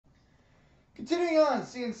Continuing on,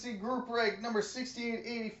 CNC group break number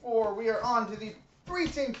 6884. We are on to the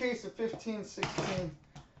 3-tin case of 1516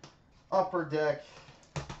 Upper Deck,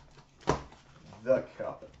 the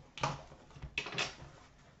Cup.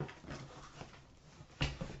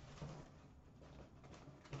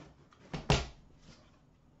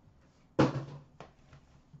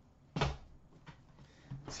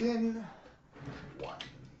 Tin 1.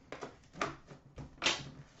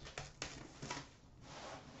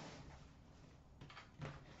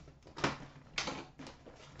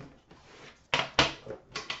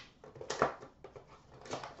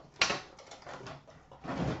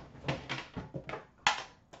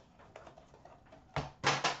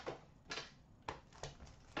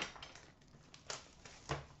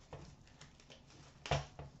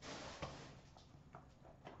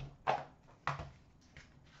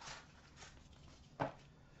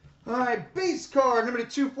 All right, base card number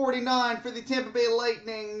 249 for the Tampa Bay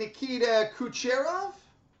Lightning, Nikita Kucherov.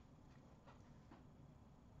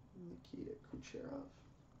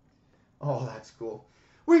 Oh, that's cool.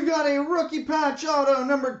 We've got a rookie patch auto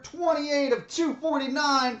number 28 of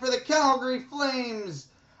 249 for the Calgary Flames,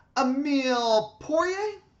 Emile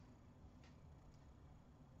Poirier.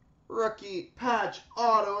 Rookie patch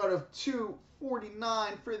auto out of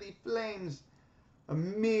 249 for the Flames,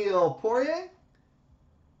 Emile Poirier.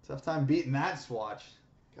 Tough time beating that swatch.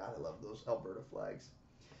 God, I love those Alberta flags.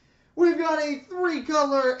 We've got a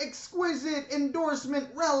 3-color exquisite endorsement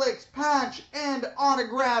relics patch and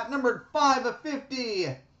autograph numbered 5 of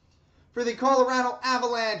 50 for the Colorado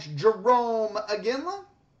Avalanche, Jerome Iginla.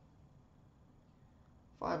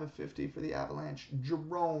 5 of 50 for the Avalanche,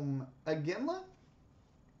 Jerome Iginla.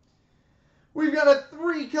 We've got a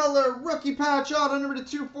 3-color rookie patch auto number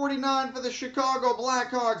 249 for the Chicago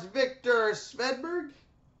Blackhawks, Victor Svedberg.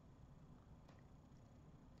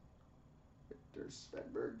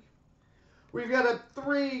 We've got a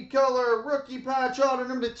 3-color rookie patch auto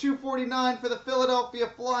number 249 for the Philadelphia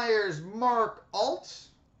Flyers, Mark Alt.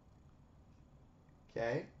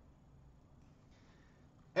 Okay.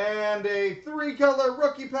 And a 3-color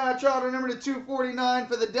rookie patch auto number 249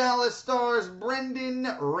 for the Dallas Stars,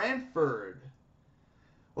 Brendan Ranford.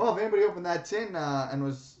 Well, if anybody opened that tin that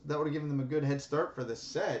would have given them a good head start for this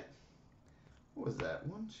set. What was that?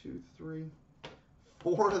 1, 2, 3,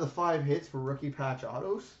 4 of the 5 hits for rookie patch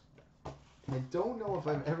autos. I don't know if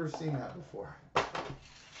I've ever seen that before.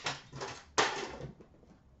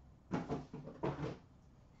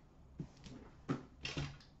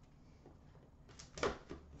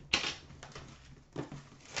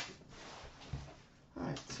 All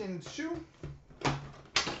right, tin 2.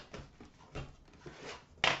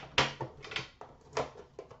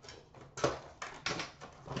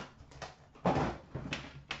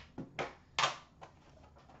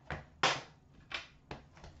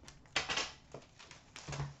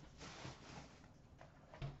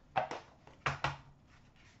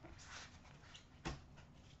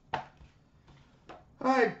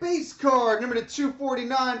 All right, base card number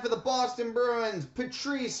 249 for the Boston Bruins,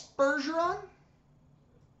 Patrice Bergeron.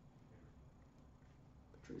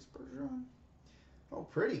 Oh,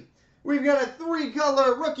 pretty. We've got a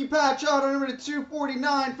 3-color rookie patch auto number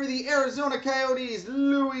 249 for the Arizona Coyotes,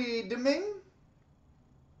 Louis Domingue.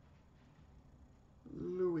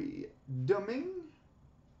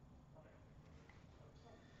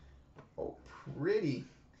 Oh, pretty.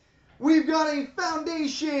 We've got a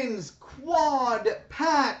Foundations quad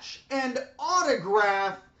patch and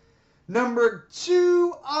autograph number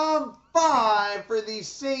 2 of 5 for the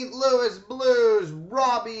St. Louis Blues,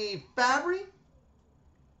 Robbie Fabry.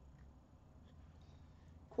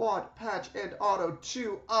 Quad patch and auto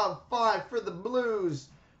 2 of 5 for the Blues,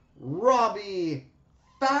 Robbie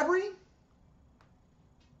Fabry.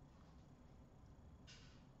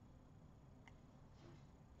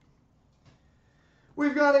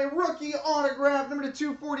 We've got a rookie autograph number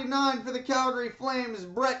 249 for the Calgary Flames,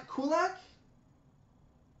 Brett Kulak.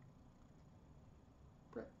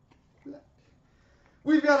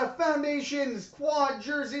 We've got a Foundations quad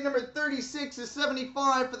jersey number 36 of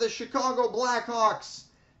 75 for the Chicago Blackhawks,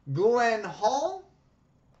 Glenn Hall.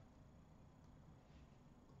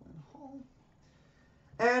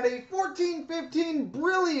 And a 14-15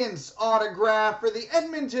 Brilliance autograph for the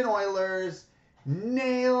Edmonton Oilers,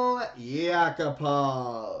 Nail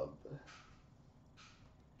Yakupov.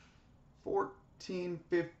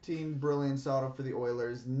 14-15 Brilliance auto for the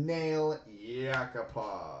Oilers, Nail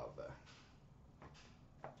Yakupov.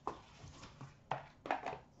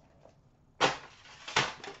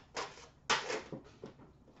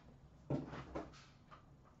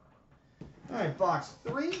 All right, box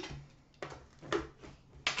 3.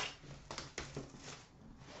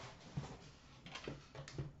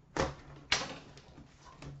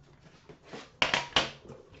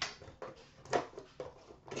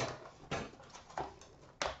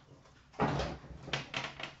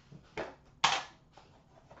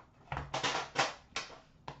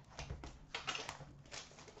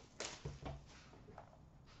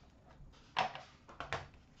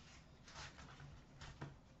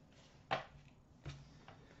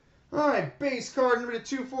 All right, base card number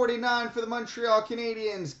 249 for the Montreal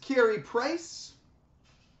Canadiens, Carey Price.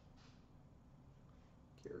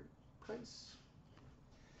 Carey Price.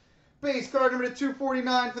 Base card number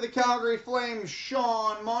 249 for the Calgary Flames,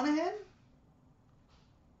 Sean Monahan.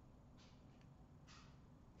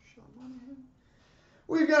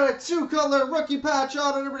 We've got a 2-color rookie patch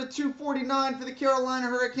auto number 249 for the Carolina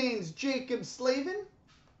Hurricanes, Jacob Slavin.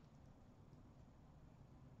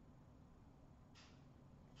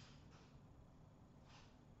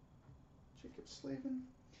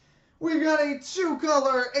 We've got a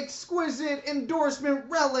 2-color exquisite endorsement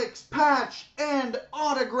relics patch and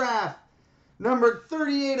autograph numbered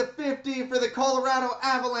 38/50 for the Colorado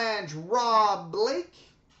Avalanche, Rob Blake.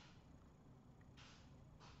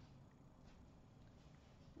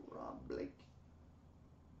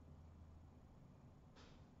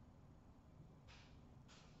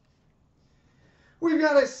 We've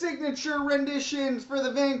got a signature renditions for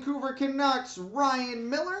the Vancouver Canucks, Ryan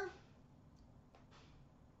Miller.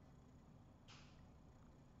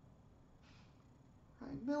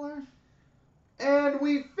 And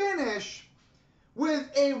we finish with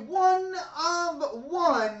a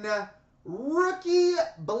 1/1 rookie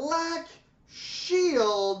black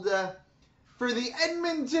shield for the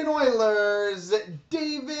Edmonton Oilers,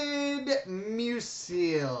 David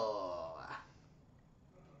Musial.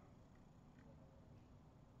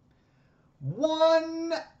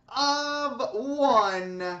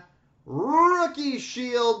 1/1 rookie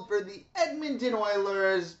shield for the Edmonton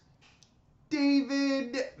Oilers,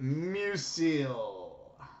 David Musial.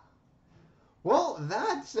 Well,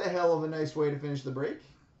 that's a hell of a nice way to finish the break.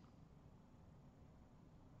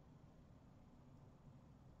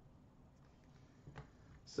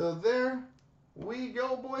 So there we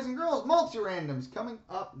go, boys and girls. Multi-randoms coming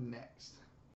up next.